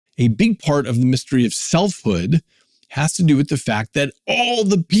a big part of the mystery of selfhood has to do with the fact that all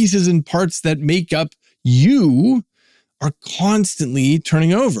the pieces and parts that make up you are constantly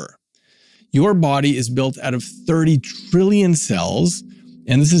turning over. Your body is built out of 30 trillion cells,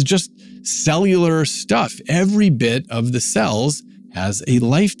 and this is just cellular stuff. Every bit of the cells has a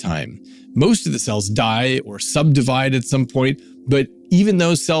lifetime. Most of the cells die or subdivide at some point, but even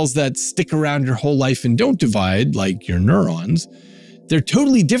those cells that stick around your whole life and don't divide, like your neurons, they're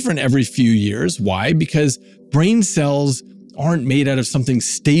totally different every few years. Why? Because brain cells aren't made out of something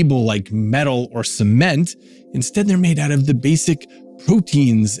stable like metal or cement. Instead, they're made out of the basic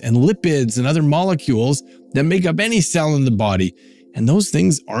proteins and lipids and other molecules that make up any cell in the body. And those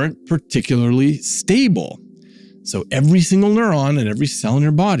things aren't particularly stable. So every single neuron and every cell in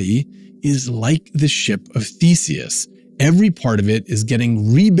your body is like the ship of Theseus. Every part of it is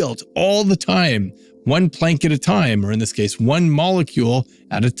getting rebuilt all the time, one plank at a time, or in this case, one molecule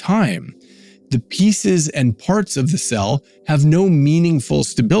at a time. The pieces and parts of the cell have no meaningful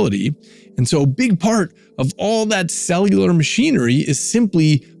stability. And so a big part of all that cellular machinery is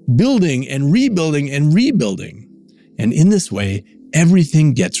simply building and rebuilding and rebuilding. And in this way,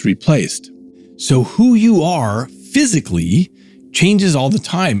 everything gets replaced. So who you are physically changes all the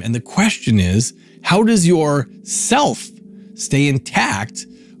time. And the question is, how does your self stay intact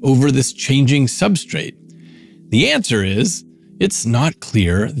over this changing substrate? The answer is, it's not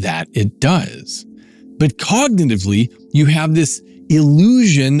clear that it does. But cognitively, you have this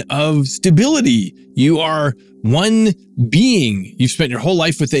illusion of stability. You are one being. You've spent your whole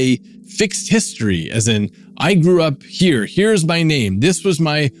life with a fixed history, as in, I grew up here. Here's my name. This was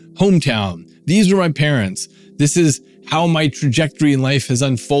my hometown. These were my parents. This is how my trajectory in life has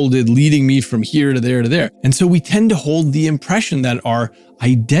unfolded, leading me from here to there to there. And so we tend to hold the impression that our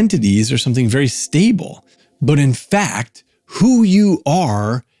identities are something very stable. But in fact, who you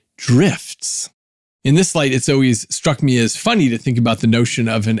are drifts. In this light, it's always struck me as funny to think about the notion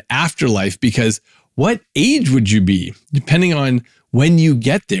of an afterlife, because what age would you be? Depending on when you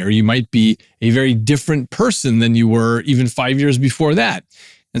get there, you might be a very different person than you were even 5 years before that.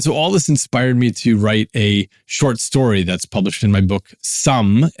 And so all this inspired me to write a short story that's published in my book,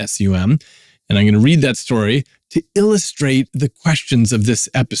 Sum, S-U-M. And I'm going to read that story to illustrate the questions of this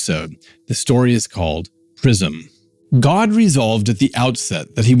episode. The story is called Prism. God resolved at the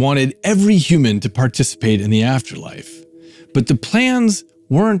outset that he wanted every human to participate in the afterlife. But the plans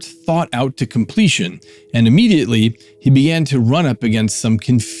weren't thought out to completion, and immediately he began to run up against some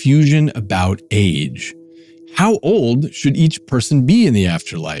confusion about age. How old should each person be in the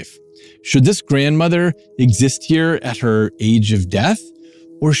afterlife? Should this grandmother exist here at her age of death?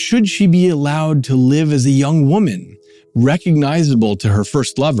 Or should she be allowed to live as a young woman, recognizable to her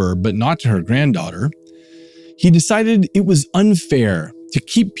first lover, but not to her granddaughter? He decided it was unfair to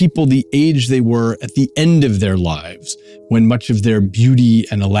keep people the age they were at the end of their lives, when much of their beauty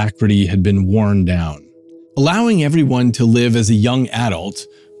and alacrity had been worn down. Allowing everyone to live as a young adult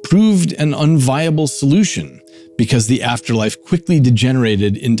proved an unviable solution, because the afterlife quickly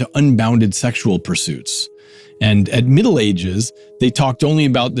degenerated into unbounded sexual pursuits. And at Middle Ages, they talked only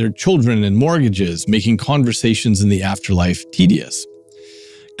about their children and mortgages, making conversations in the afterlife tedious.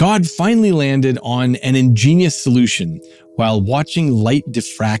 God finally landed on an ingenious solution while watching light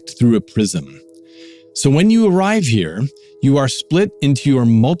diffract through a prism. So when you arrive here, you are split into your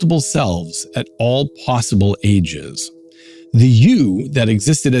multiple selves at all possible ages. The you that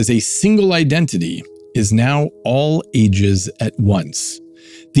existed as a single identity is now all ages at once.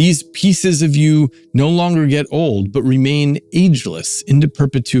 These pieces of you no longer get old, but remain ageless into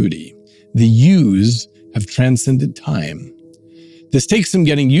perpetuity. The yous have transcended time. This takes some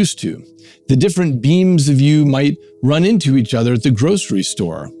getting used to. The different beams of you might run into each other at the grocery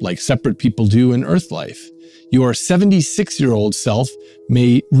store, like separate people do in Earth life. Your 76-year-old self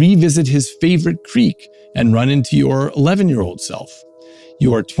may revisit his favorite creek and run into your 11-year-old self.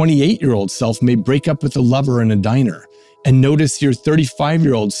 Your 28-year-old self may break up with a lover in a diner and notice your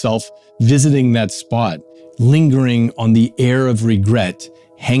 35-year-old self visiting that spot, lingering on the air of regret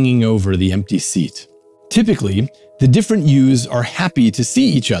hanging over the empty seat. Typically, the different yous are happy to see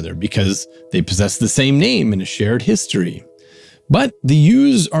each other because they possess the same name and a shared history. But the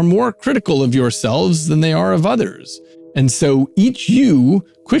yous are more critical of yourselves than they are of others. And so each you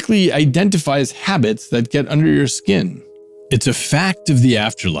quickly identifies habits that get under your skin. It's a fact of the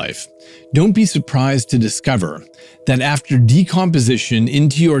afterlife. Don't be surprised to discover that after decomposition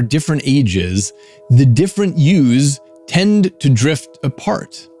into your different ages, the different yous tend to drift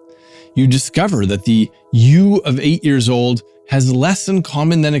apart. You discover that the you of 8 years old has less in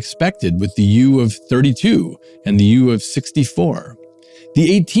common than expected with the you of 32 and the you of 64.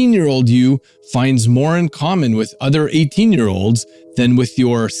 The 18-year-old you finds more in common with other 18-year-olds than with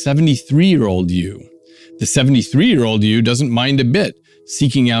your 73-year-old you. The 73-year-old you doesn't mind a bit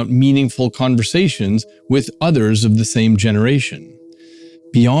seeking out meaningful conversations with others of the same generation.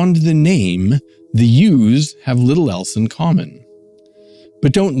 Beyond the name, the yous have little else in common.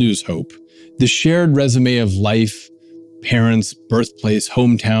 But don't lose hope. The shared resume of life, parents, birthplace,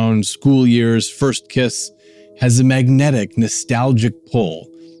 hometown, school years, first kiss, has a magnetic, nostalgic pull.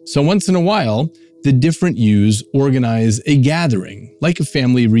 So once in a while, the different yous organize a gathering, like a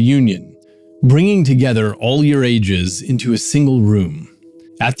family reunion, bringing together all your ages into a single room.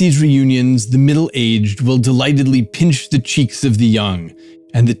 At these reunions, the middle-aged will delightedly pinch the cheeks of the young,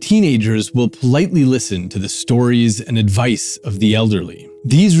 and the teenagers will politely listen to the stories and advice of the elderly.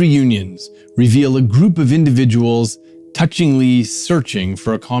 These reunions reveal a group of individuals touchingly searching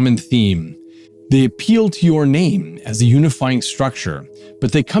for a common theme. They appeal to your name as a unifying structure,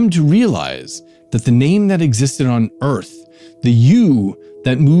 but they come to realize that the name that existed on Earth, the you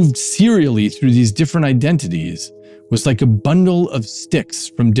that moved serially through these different identities, was like a bundle of sticks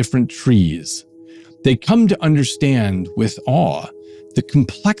from different trees. They come to understand with awe the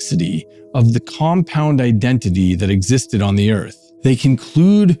complexity of the compound identity that existed on the Earth. They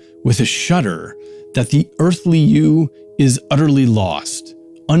conclude with a shudder that the earthly you is utterly lost,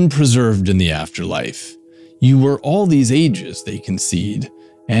 unpreserved in the afterlife. You were all these ages, they concede,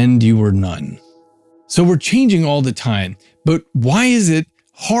 and you were none. So we're changing all the time, but why is it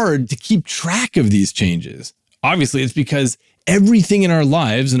hard to keep track of these changes? Obviously, it's because everything in our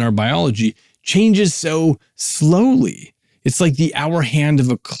lives and our biology changes so slowly. It's like the hour hand of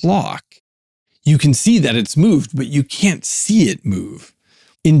a clock. You can see that it's moved, but you can't see it move.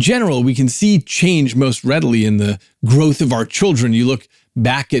 In general, we can see change most readily in the growth of our children. You look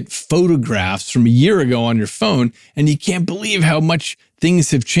back at photographs from a year ago on your phone, and you can't believe how much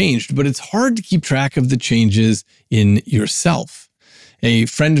things have changed, but it's hard to keep track of the changes in yourself. A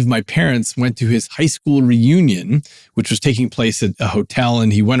friend of my parents went to his high school reunion, which was taking place at a hotel,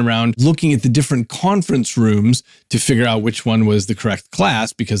 and he went around looking at the different conference rooms to figure out which one was the correct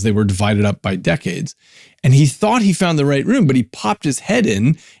class because they were divided up by decades. And he thought he found the right room, but he popped his head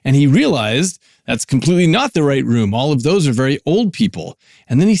in and he realized that's completely not the right room. All of those are very old people.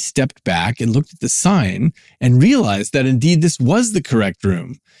 And then he stepped back and looked at the sign and realized that indeed this was the correct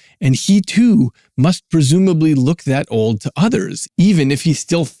room. And he too must presumably look that old to others, even if he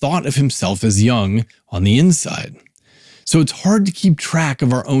still thought of himself as young on the inside. So it's hard to keep track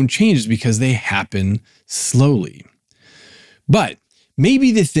of our own changes because they happen slowly. But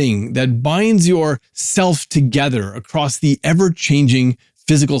maybe the thing that binds your self together across the ever-changing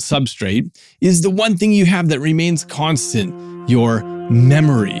physical substrate is the one thing you have that remains constant, your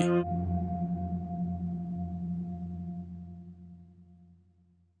memory.